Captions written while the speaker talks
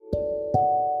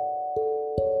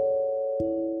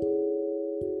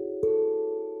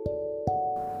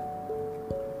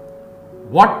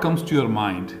What comes to your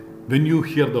mind when you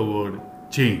hear the word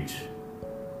change?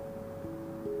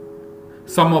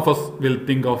 Some of us will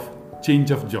think of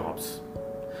change of jobs,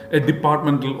 a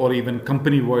departmental or even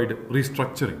company-wide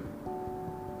restructuring,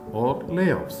 or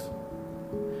layoffs.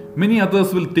 Many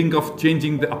others will think of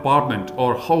changing the apartment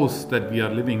or house that we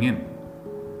are living in,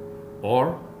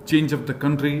 or change of the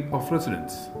country of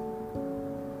residence.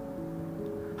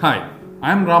 Hi,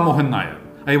 I am Ram Mohan Nair.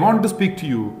 I want to speak to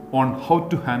you on how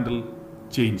to handle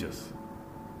changes.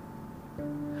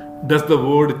 Does the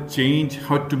word change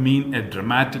have to mean a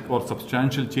dramatic or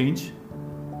substantial change?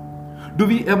 Do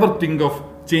we ever think of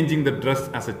changing the dress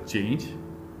as a change?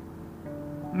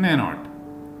 May not.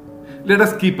 Let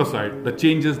us keep aside the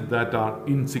changes that are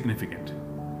insignificant.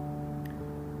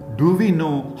 Do we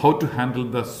know how to handle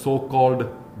the so-called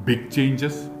big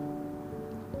changes?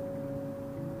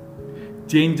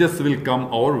 Changes will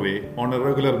come our way on a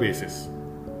regular basis.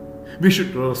 We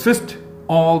should resist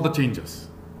all the changes.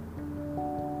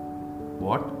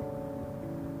 What?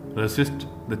 Resist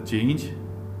the change?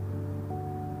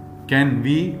 Can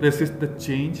we resist the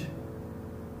change?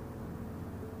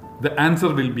 The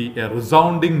answer will be a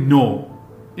resounding no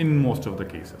in most of the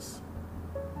cases.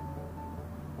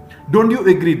 Don't you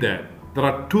agree that there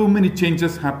are too many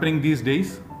changes happening these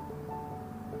days?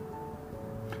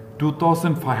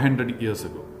 2500 years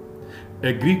ago,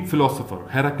 a Greek philosopher,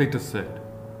 Heraclitus, said,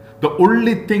 "The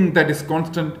only thing that is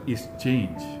constant is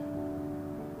change."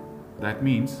 That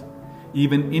means,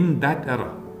 even in that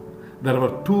era, there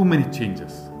were too many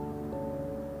changes.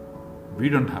 We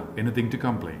don't have anything to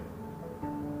complain.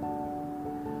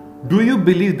 Do you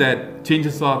believe that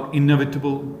changes are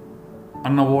inevitable,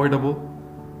 unavoidable?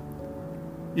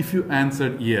 If you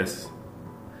answered yes,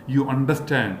 you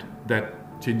understand that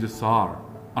changes are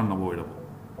unavoidable.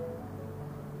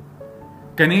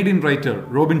 Canadian writer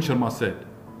Robin Sharma said,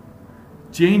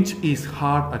 "Change is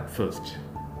hard at first,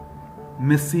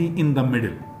 messy in the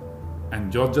middle,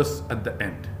 and gorgeous at the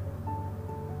end."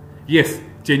 Yes,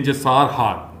 changes are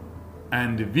hard,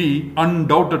 and we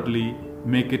undoubtedly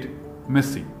make it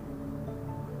messy.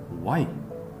 Why?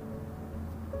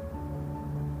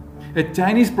 A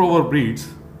Chinese proverb reads,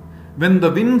 "When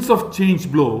the winds of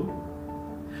change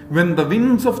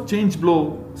blow,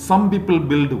 some people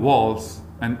build walls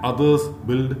and others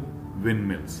build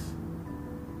windmills."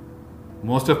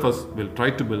 Most of us will try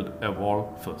to build a wall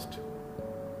first.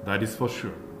 That is for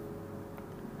sure.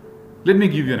 Let me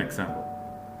give you an example.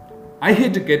 I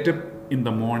hate to get up in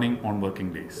the morning on working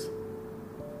days.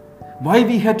 Why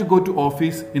we had to go to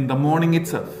office in the morning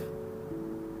itself?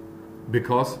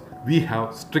 Because we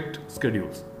have strict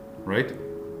schedules, right?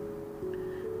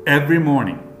 Every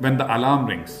morning when the alarm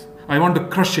rings, I want to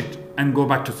crush it and go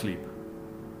back to sleep.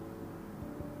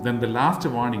 Then the last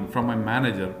warning from my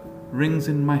manager rings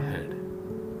in my head.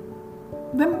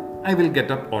 Then I will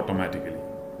get up automatically.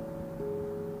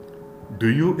 Do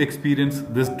you experience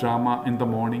this drama in the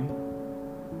morning?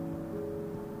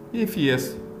 If yes,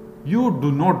 you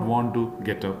do not want to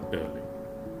get up early.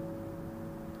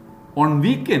 On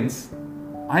weekends,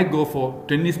 I go for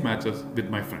tennis matches with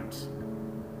my friends.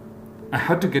 I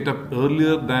have to get up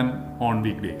earlier than on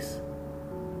weekdays.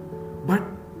 But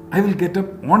I will get up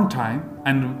on time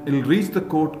and will reach the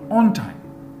court on time.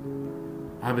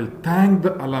 I will thank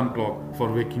the alarm clock for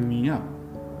waking me up.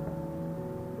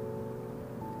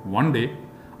 One day,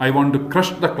 I want to crush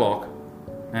the clock,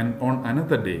 and on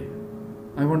another day,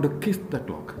 I want to kiss the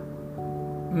clock.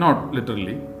 Not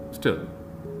literally, still.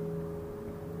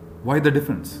 Why the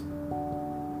difference?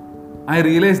 I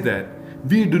realize that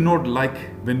we do not like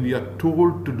when we are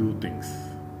told to do things.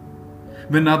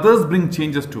 When others bring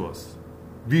changes to us,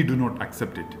 we do not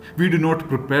accept it. We do not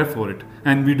prepare for it,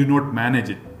 and we do not manage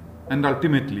it. And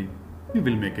ultimately, we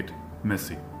will make it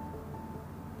messy.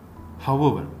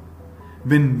 However,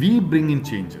 when we bring in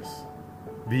changes,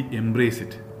 we embrace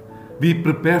it, we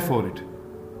prepare for it,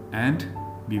 and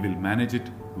we will manage it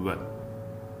well.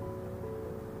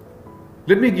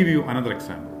 Let me give you another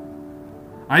example.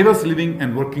 I was living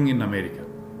and working in America.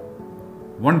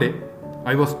 One day,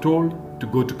 I was told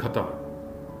to go to Qatar.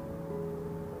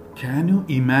 Can you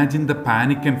imagine the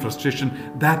panic and frustration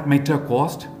that might have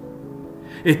caused?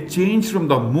 A change from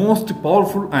the most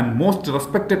powerful and most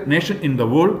respected nation in the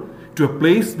world to a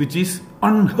place which is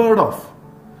unheard of,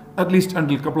 at least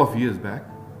until a couple of years back.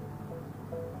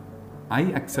 I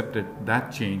accepted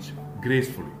that change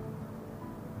gracefully.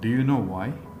 Do you know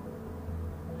why?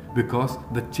 Because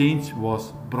the change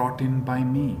was brought in by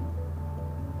me.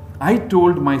 I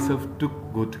told myself to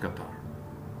go to Qatar.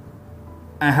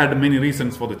 I had many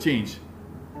reasons for the change.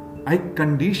 I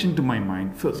conditioned my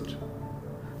mind first.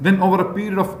 Then over a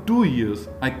period of 2 years,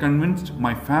 I convinced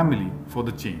my family for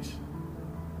the change.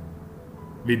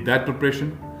 With that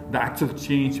preparation, the actual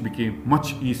change became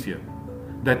much easier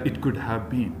than it could have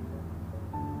been.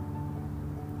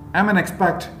 I'm an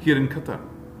expat here in Qatar.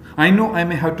 I know I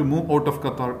may have to move out of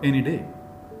Qatar any day.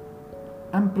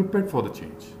 I'm prepared for the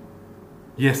change.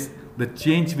 Yes, the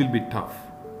change will be tough,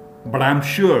 but I'm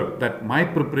sure that my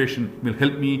preparation will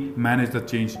help me manage the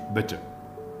change better.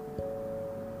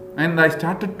 And I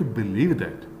started to believe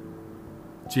that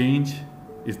change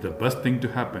is the best thing to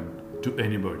happen to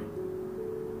anybody.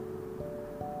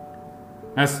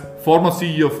 As former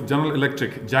CEO of General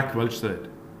Electric, Jack Welch said,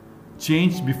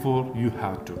 change before you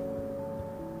have to.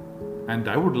 And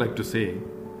I would like to say,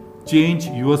 change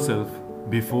yourself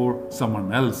before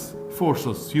someone else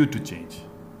forces you to change.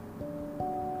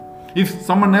 If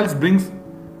someone else brings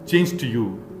change to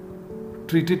you,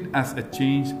 treat it as a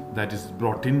change that is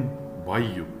brought in by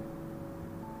you.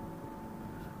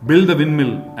 Build a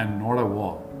windmill and not a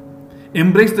wall.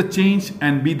 Embrace the change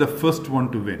and be the first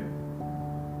one to win.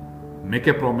 Make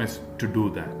a promise to do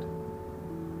that.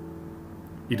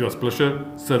 It was a pleasure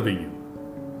serving you.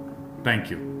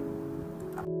 Thank you.